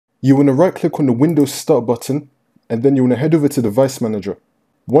You want to right click on the Windows Start button, and then you want to head over to Device Manager.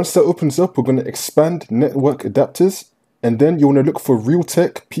 Once that opens up, we're going to expand Network Adapters, and then you want to look for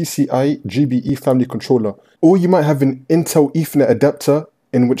Realtek PCI GBE Family Controller. Or you might have an Intel Ethernet adapter,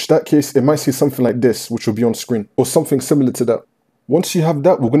 in which that case it might say something like this, which will be on screen, or something similar to that. Once you have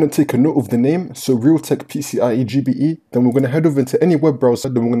that, we're going to take a note of the name, so Realtek PCIe GBE, then we're going to head over into any web browser,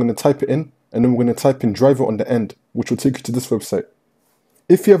 then we're going to type it in, and then we're going to type in driver on the end, which will take you to this website.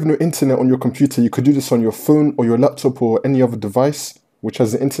 If you have no internet on your computer, you could do this on your phone or your laptop or any other device which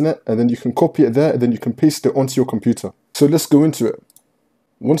has the internet, and then you can copy it there and then you can paste it onto your computer. So let's go into it.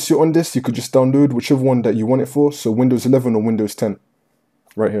 Once you're on this, you could just download whichever one that you want it for, so Windows 11 or Windows 10,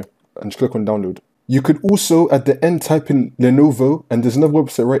 right here, and just click on download. You could also at the end type in Lenovo, and there's another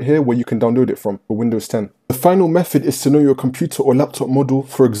website right here where you can download it from for Windows 10. The final method is to know your computer or laptop model,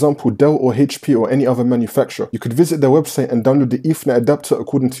 for example Dell or HP or any other manufacturer. You could visit their website and download the Ethernet adapter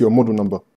according to your model number.